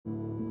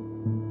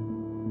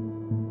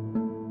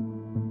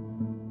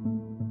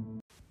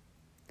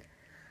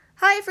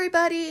Hi,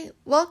 everybody.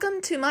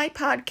 Welcome to my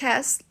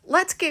podcast,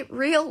 Let's Get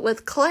Real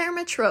with Claire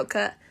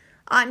Matroka.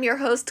 I'm your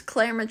host,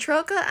 Claire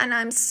Matroka, and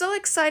I'm so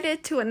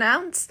excited to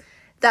announce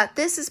that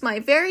this is my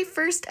very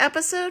first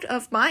episode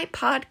of my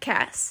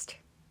podcast.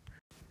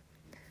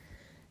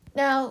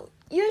 Now,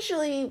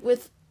 usually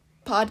with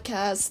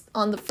podcasts,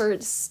 on the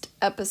first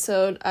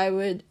episode, I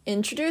would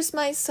introduce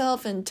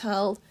myself and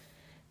tell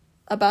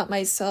about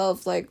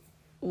myself, like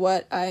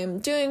what I'm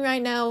doing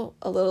right now,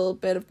 a little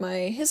bit of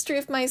my history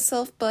of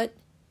myself, but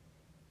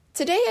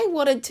today I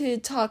wanted to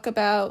talk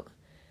about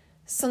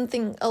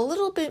something a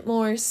little bit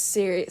more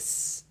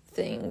serious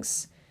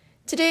things.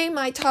 Today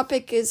my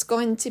topic is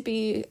going to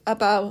be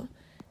about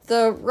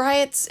the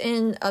riots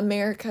in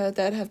America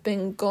that have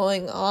been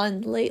going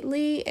on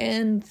lately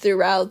and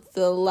throughout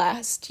the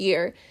last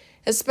year,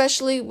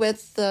 especially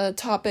with the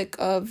topic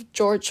of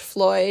George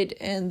Floyd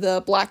and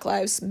the Black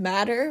Lives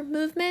Matter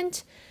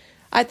movement.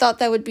 I thought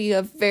that would be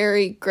a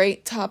very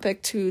great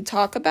topic to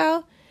talk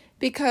about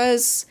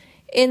because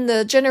in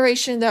the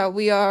generation that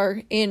we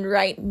are in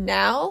right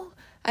now,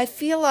 I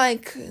feel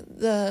like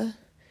the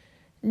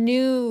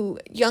new,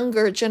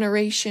 younger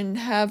generation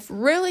have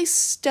really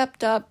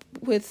stepped up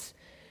with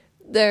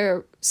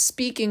their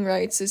speaking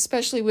rights,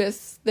 especially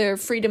with their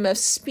freedom of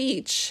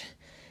speech,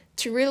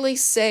 to really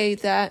say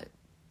that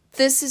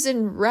this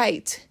isn't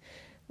right.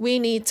 We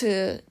need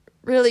to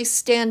really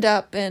stand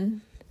up and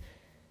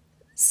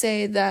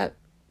say that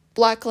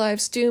Black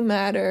lives do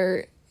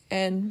matter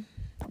and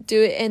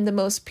do it in the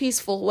most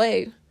peaceful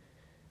way.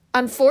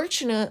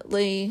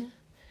 Unfortunately,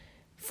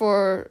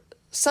 for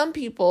some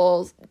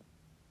people,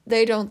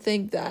 they don't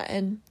think that,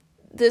 and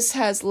this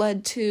has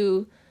led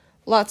to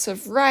lots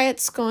of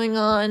riots going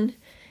on,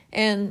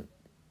 and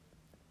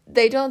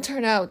they don't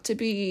turn out to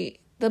be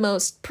the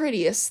most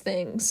prettiest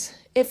things,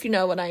 if you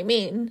know what I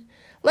mean.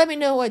 Let me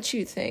know what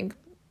you think.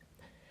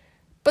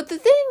 But the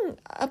thing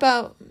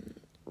about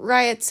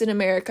riots in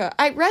America,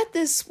 I read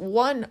this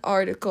one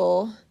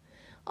article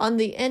on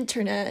the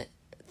internet,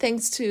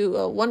 thanks to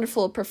a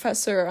wonderful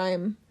professor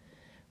I'm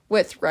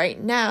with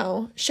right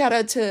now. Shout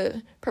out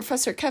to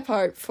Professor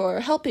Kephart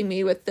for helping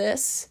me with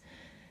this.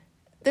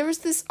 There was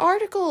this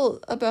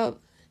article about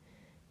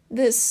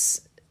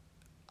this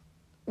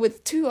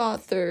with two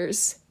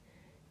authors.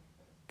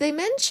 They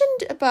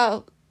mentioned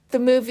about the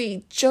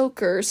movie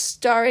Joker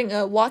starring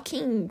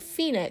Joaquin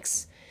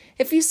Phoenix.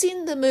 If you've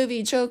seen the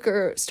movie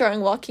Joker starring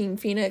Joaquin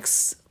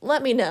Phoenix,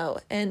 let me know.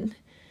 And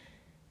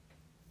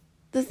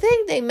the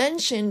thing they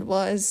mentioned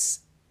was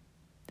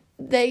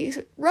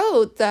they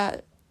wrote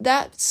that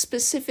that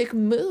specific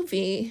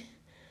movie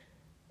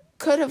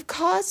could have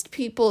caused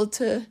people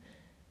to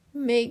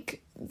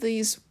make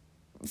these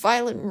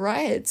violent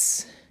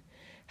riots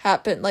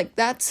happen. Like,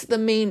 that's the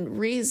main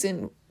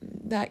reason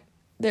that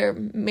their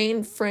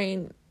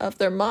mainframe of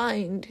their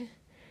mind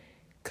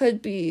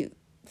could be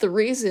the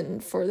reason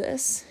for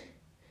this.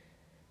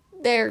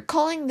 They're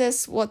calling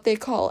this what they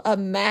call a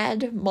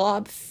mad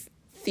mob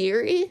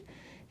theory.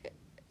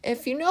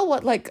 If you know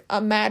what, like,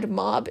 a mad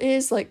mob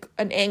is, like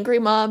an angry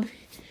mob,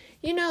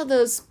 you know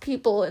those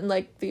people in,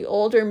 like, the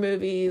older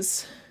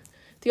movies,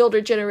 the older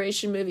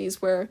generation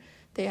movies where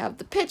they have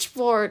the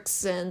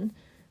pitchforks and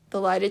the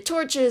lighted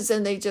torches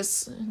and they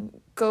just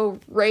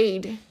go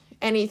raid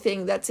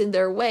anything that's in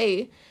their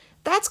way.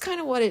 That's kind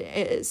of what it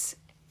is.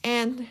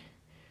 And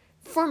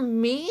for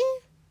me,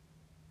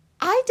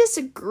 I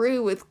disagree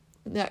with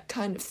that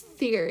kind of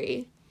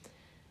theory.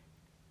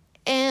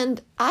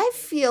 And I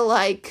feel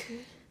like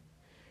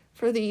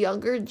for the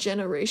younger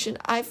generation,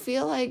 I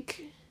feel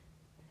like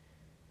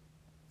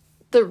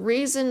the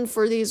reason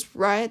for these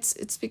riots,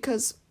 it's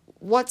because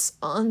what's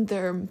on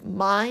their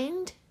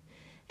mind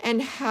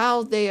and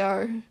how they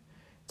are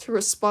to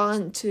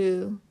respond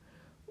to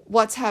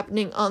what's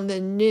happening on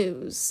the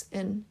news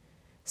and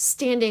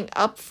standing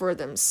up for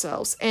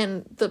themselves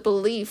and the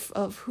belief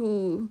of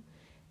who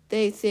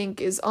they think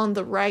is on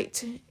the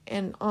right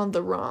and on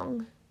the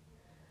wrong.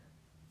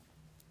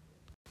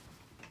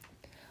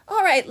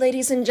 All right,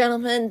 ladies and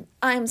gentlemen,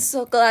 I'm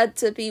so glad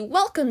to be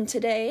welcomed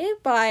today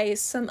by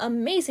some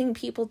amazing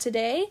people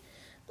today.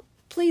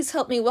 Please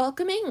help me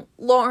welcoming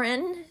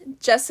Lauren,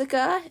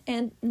 Jessica,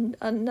 and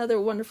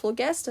another wonderful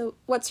guest.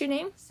 What's your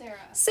name? Sarah.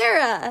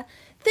 Sarah.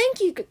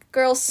 Thank you,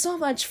 girls, so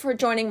much for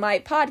joining my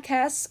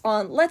podcast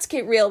on Let's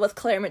Get Real with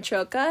Claire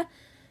Matroka.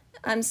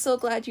 I'm so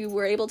glad you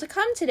were able to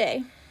come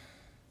today.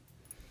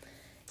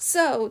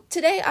 So,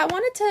 today I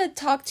wanted to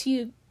talk to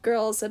you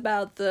girls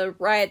about the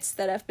riots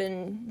that have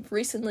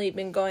recently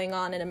been going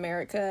on in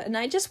America, and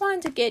I just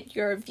wanted to get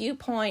your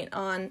viewpoint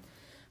on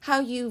how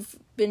you've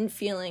been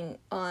feeling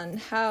on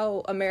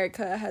how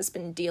America has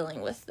been dealing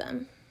with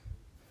them.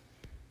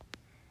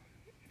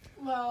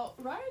 Well,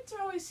 riots are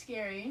always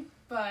scary,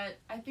 but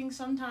I think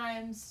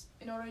sometimes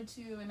in order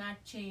to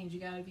enact change, you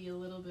gotta be a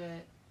little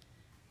bit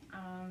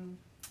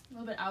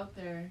out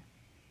there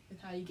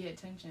with how you get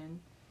attention.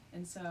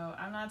 And so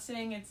I'm not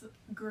saying it's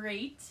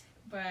great,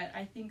 but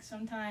I think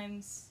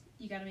sometimes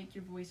you gotta make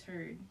your voice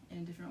heard in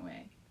a different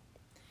way.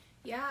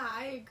 Yeah,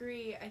 I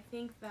agree. I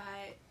think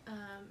that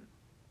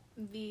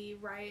the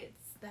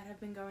riots that have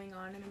been going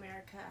on in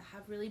America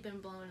have really been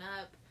blown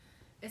up,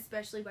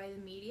 especially by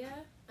the media.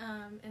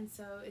 And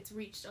so it's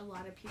reached a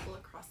lot of people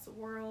across the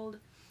world.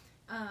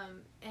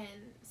 And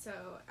so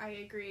I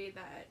agree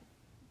that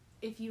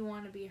if you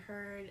want to be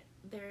heard,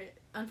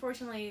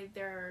 unfortunately,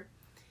 there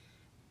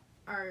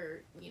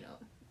are,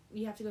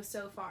 you have to go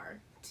so far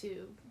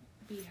to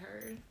be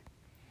heard.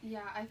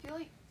 Yeah, I feel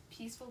like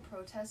peaceful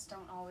protests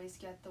don't always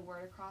get the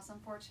word across,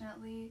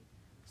 unfortunately.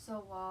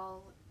 So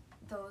while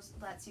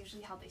that's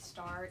usually how they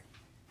start,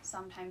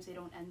 sometimes they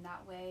don't end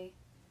that way.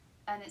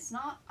 And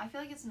I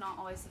feel like it's not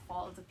always the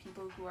fault of the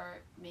people who are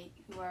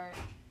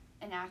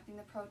enacting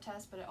the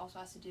protest, but it also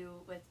has to do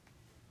with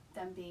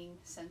them being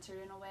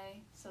censored in a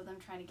way, so them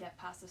trying to get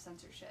past the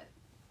censorship,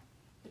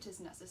 which is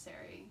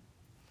necessary.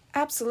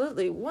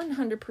 Absolutely,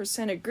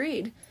 100%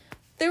 agreed.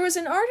 There was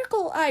an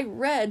article I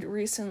read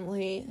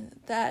recently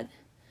that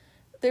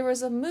there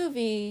was a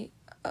movie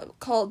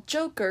called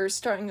Joker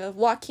starring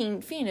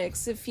Joaquin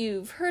Phoenix, if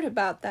you've heard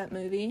about that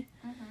movie.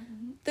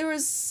 Mm-hmm. There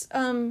was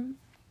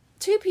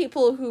two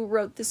people who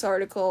wrote this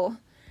article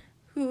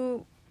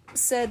who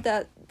said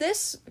that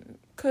this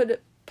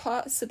could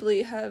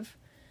possibly have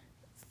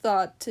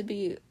thought to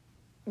be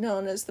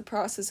known as the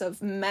process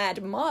of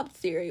mad mob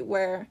theory,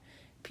 where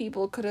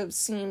people could have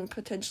seen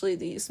potentially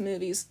these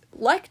movies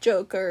like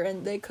Joker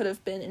and they could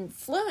have been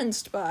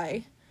influenced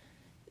by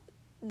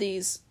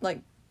these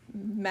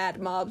mad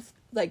mob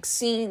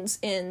scenes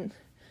in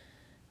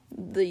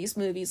these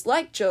movies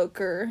like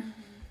Joker. Mm-hmm.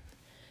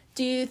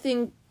 Do you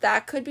think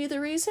that could be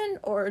the reason,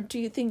 or do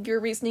you think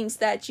your reasonings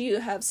that you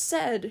have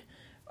said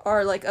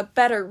are a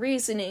better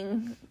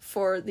reasoning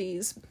for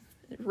these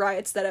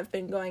riots that have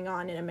been going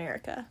on in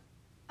America?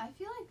 I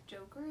feel like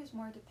Joker is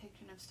more a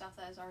depiction of stuff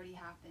that has already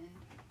happened.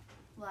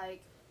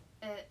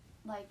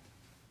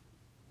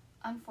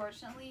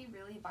 Unfortunately,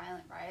 really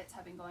violent riots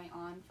have been going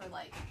on for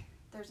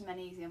there's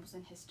many examples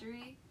in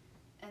history,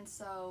 and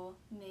so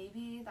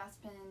maybe that's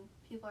been,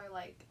 people are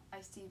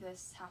I see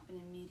this happen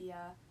in media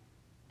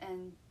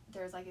and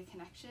there's a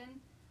connection,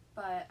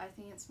 but I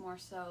think it's more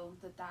so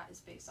that is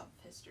based off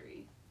of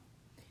history.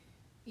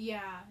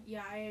 Yeah,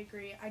 I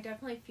agree. I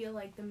definitely feel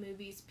like the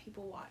movies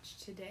people watch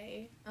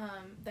today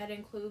that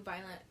include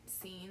violent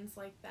scenes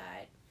like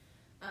that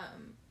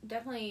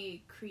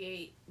definitely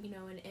create,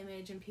 an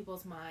image in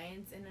people's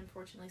minds, and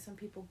unfortunately some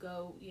people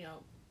go,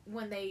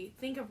 when they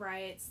think of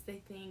riots,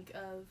 they think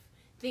of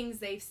things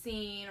they've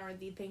seen, or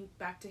they think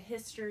back to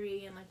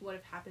history and what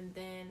have happened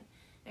then,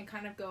 and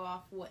kind of go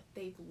off what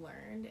they've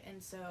learned.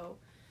 And so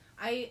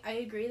I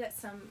agree that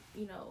some,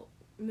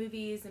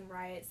 movies and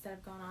riots that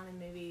have gone on in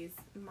movies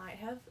might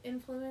have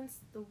influenced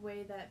the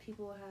way that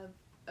people have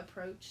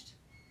approached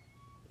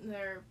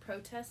their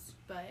protests,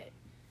 but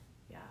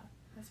yeah,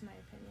 that's my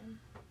opinion.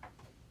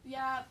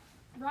 Yeah,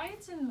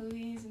 riots in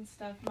movies and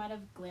stuff might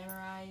have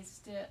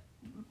glamorized it,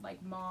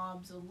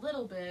 mobs a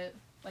little bit,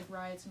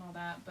 riots and all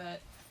that, but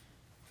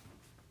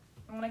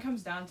when it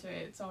comes down to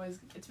it,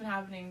 it's been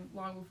happening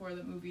long before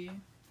the movie,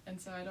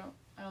 and so I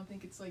don't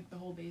think it's the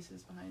whole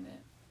basis behind it.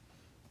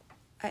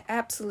 I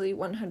absolutely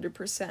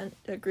 100%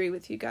 agree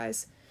with you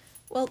guys.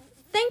 Well,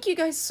 thank you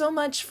guys so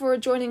much for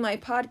joining my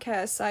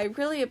podcast. I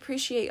really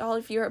appreciate all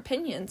of your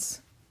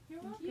opinions. You're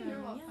welcome. You're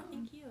welcome. Yeah,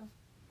 thank you.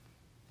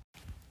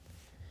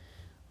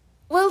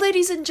 Well,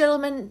 ladies and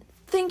gentlemen,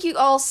 thank you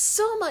all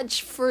so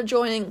much for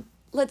joining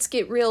Let's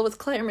Get Real with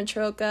Claire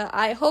Matroka.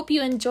 I hope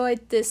you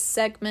enjoyed this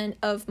segment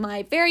of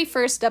my very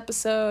first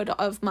episode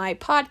of my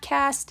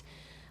podcast.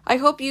 I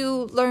hope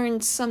you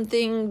learned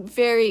something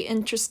very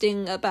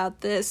interesting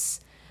about this.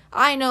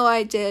 I know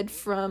I did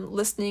from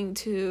listening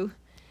to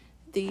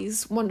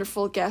these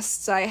wonderful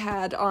guests I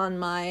had on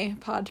my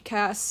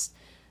podcast.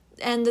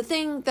 And the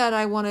thing that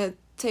I want to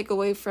take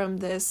away from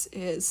this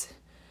is,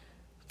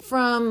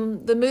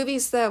 from the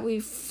movies that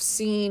we've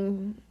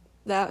seen,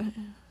 that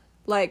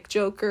like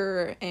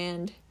Joker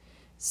and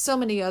so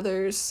many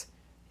others,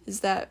 is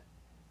that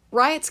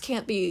riots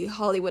can't be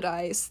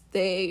Hollywoodized.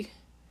 They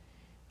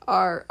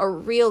are a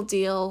real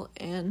deal,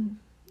 and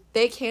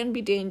they can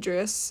be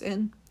dangerous,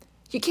 and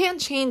you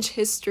can't change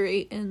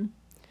history, and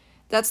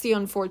that's the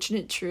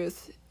unfortunate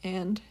truth.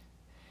 And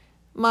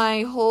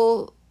my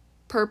whole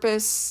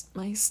purpose,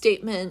 my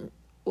statement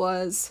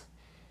was,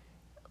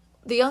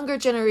 the younger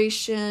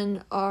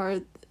generation are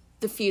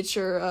the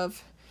future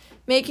of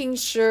making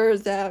sure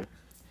that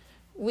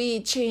we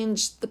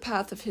change the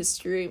path of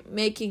history,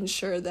 making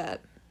sure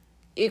that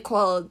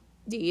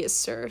equality is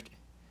served.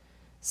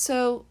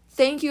 So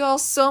thank you all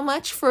so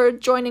much for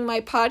joining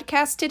my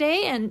podcast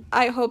today, and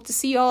I hope to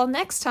see you all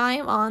next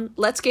time on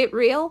Let's Get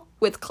Real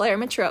with Claire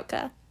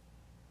Matroka.